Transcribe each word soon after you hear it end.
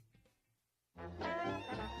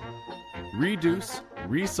Reduce,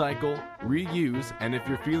 recycle, reuse, and if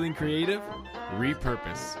you're feeling creative,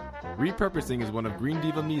 repurpose. Repurposing is one of Green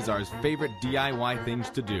Diva Mizar's favorite DIY things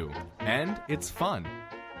to do, and it's fun.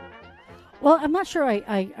 Well, I'm not sure I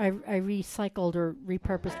recycled or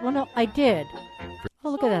repurposed. Well, no, I did. Oh,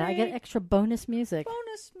 look at that. I get extra bonus music.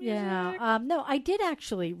 Bonus music. Yeah. No, I did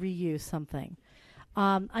actually reuse something.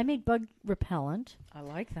 I made bug repellent. I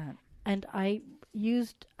like that. And I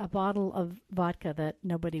used a bottle of vodka that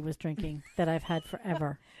nobody was drinking that I've had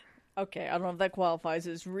forever. Okay, I don't know if that qualifies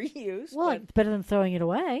as reuse. Well, it's better than throwing it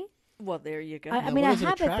away. Well, there you go. I mean, I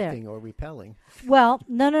have it there. Attracting or repelling? Well,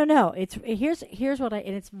 no. Here's what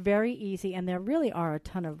and it's very easy, and there really are a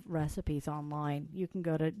ton of recipes online. You can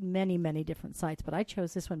go to many, many different sites, but I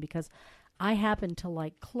chose this one because I happen to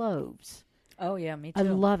like cloves. Oh, yeah, me too. I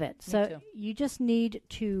love it. Me So too. you just need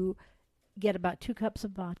to get about 2 cups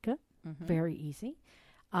of vodka. Mm-hmm. Very easy.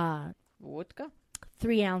 Vodka?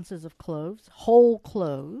 3 ounces of cloves, whole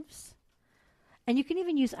cloves. And you can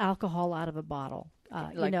even use alcohol out of a bottle.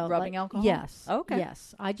 Like rubbing alcohol? Yes. Okay.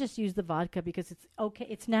 Yes. I just use the vodka because it's okay.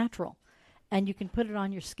 It's natural. And you can put it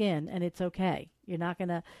on your skin and it's okay. You're not going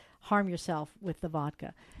to harm yourself with the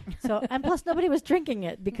vodka. So, and plus nobody was drinking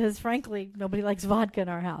it because frankly, nobody likes vodka in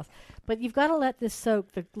our house. But you've got to let this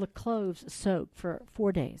soak, the cloves soak for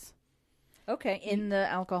 4 days. Okay, in the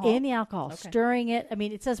alcohol? In the alcohol. Okay. Stirring it. I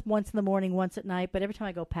mean, it says once in the morning, once at night, but every time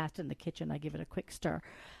I go past it in the kitchen, I give it a quick stir.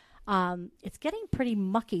 It's getting pretty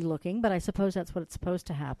mucky looking, but I suppose that's what it's supposed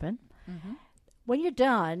to happen. Mm-hmm. When you're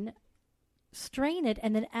done, strain it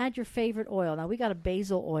and then add your favorite oil. Now, we got a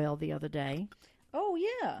basil oil the other day. Oh,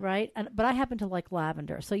 yeah. Right? But I happen to like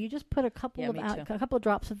lavender. So you just put a couple of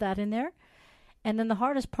drops of that in there. And then the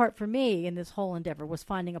hardest part for me in this whole endeavor was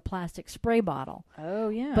finding a plastic spray bottle. Oh,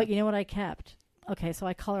 yeah. But you know what I kept? Okay, so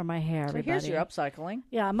I color my hair, So everybody. here's your upcycling.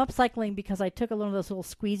 Yeah, I'm upcycling because I took one of those little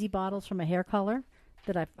squeezy bottles from a hair color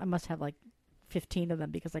that I must have like 15 of them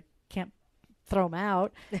because I can't throw them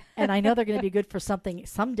out. And I know they're going to be good for something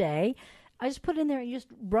someday. I just put it in there and you just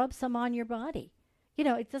rub some on your body. You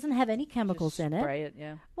know, it doesn't have any chemicals in it. Spray it,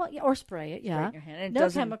 yeah. Well, yeah, or spray it, yeah. Spray it in your hand. And it no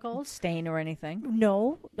doesn't chemicals. Stain or anything.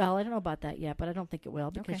 No. Well, I don't know about that yet, but I don't think it will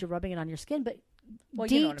because Okay. you're rubbing it on your skin. But Well,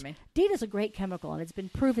 DEET, you know what I mean. DEET is a great chemical, and it's been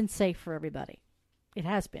proven safe for everybody. It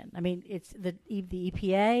has been. I mean, it's the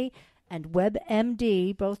EPA and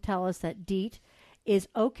WebMD both tell us that DEET is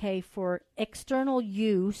okay for external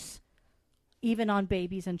use, even on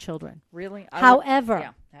babies and children. Really?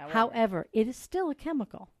 However, However, it is still a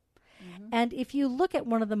chemical. Mm-hmm. And if you look at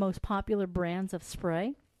one of the most popular brands of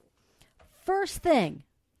spray, first thing,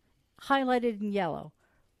 highlighted in yellow,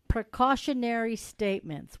 precautionary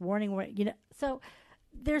statements, warning, so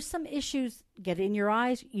there's some issues. Get it in your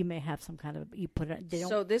eyes. You may have some kind of, you put it,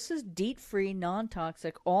 so this is DEET-free,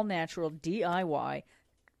 non-toxic, all-natural DIY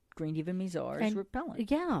Green Diva Mizar's repellent.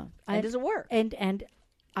 Yeah. And does it work? And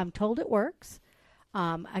I'm told it works.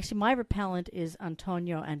 Actually, my repellent is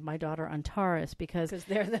Antonio and my daughter Antares because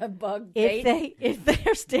they're the bug bait. If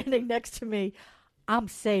they're standing next to me, I'm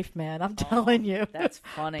safe, man. I'm telling you. That's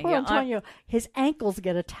funny. Poor Yeah, Antonio, his ankles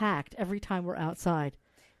get attacked every time we're outside.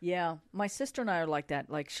 Yeah, my sister and I are like that.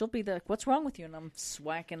 Like, she'll be like, "What's wrong with you?" And I'm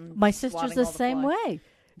swacking. My sister's swatting the all same flies. way.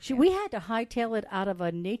 We had to hightail it out of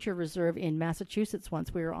a nature reserve in Massachusetts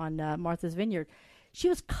once. We were on Martha's Vineyard. She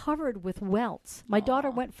was covered with welts. My daughter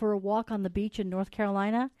went for a walk on the beach in North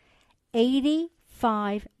Carolina.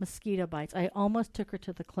 85 mosquito bites. I almost took her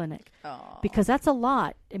to the clinic because that's a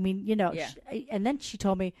lot. I mean, Yeah. and then she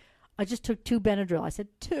told me, I just took 2 Benadryl. I said,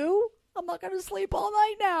 2? I'm not going to sleep all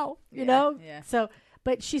night now, you know? Yeah. So,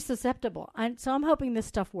 but she's susceptible. And so I'm hoping this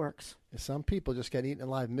stuff works. Some people just get eaten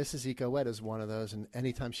alive. Mrs. Ecoette is one of those, and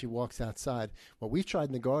anytime she walks outside, what we've tried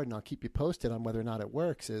in the garden, I'll keep you posted on whether or not it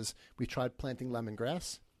works, is we tried planting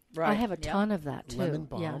lemongrass. Right. I have a ton of that, too. Lemon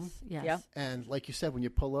balm. Yes. Yeah. And like you said, when you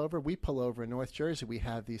pull over, we pull over in North Jersey, we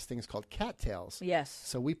have these things called cattails. Yes.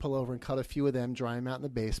 So we pull over and cut a few of them, dry them out in the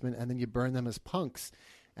basement, and then you burn them as punks.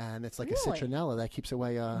 And it's like a Really? citronella that keeps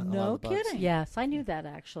away a lot No of the bugs. kidding. Yes, I knew that,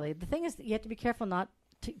 actually. The thing is, you have to be careful not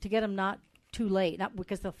to get them not too late, not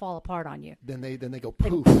because they'll fall apart on you. Then they go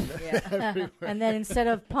poof. Everywhere. And then instead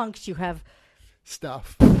of punks, you have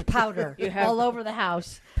Stuff. powder all over the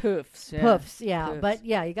house. Poofs. Yeah. Poofs, yeah. Poofs. But,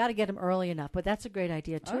 yeah, you got to get them early enough. But that's a great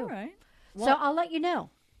idea, too. All right. So Well, I'll let you know.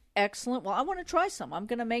 excellent. Well, I want to try some. I'm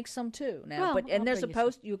going to make some too now. Well, And I'll there's a bring you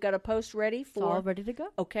post. You've got a post ready It's for. all ready to go.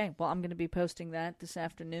 Okay. Well, I'm going to be posting that this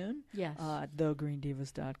afternoon. Yes.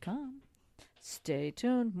 TheGreenDivas.com. Stay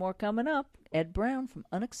tuned. More coming up. Ed Brown from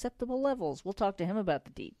Unacceptable Levels. We'll talk to him about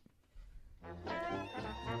the DEET.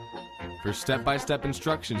 For step-by-step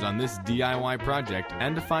instructions on this DIY project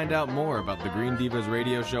and to find out more about the Green Divas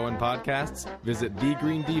radio show and podcasts, visit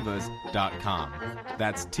thegreendivas.com.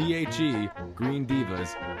 That's THE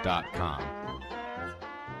greendivas.com.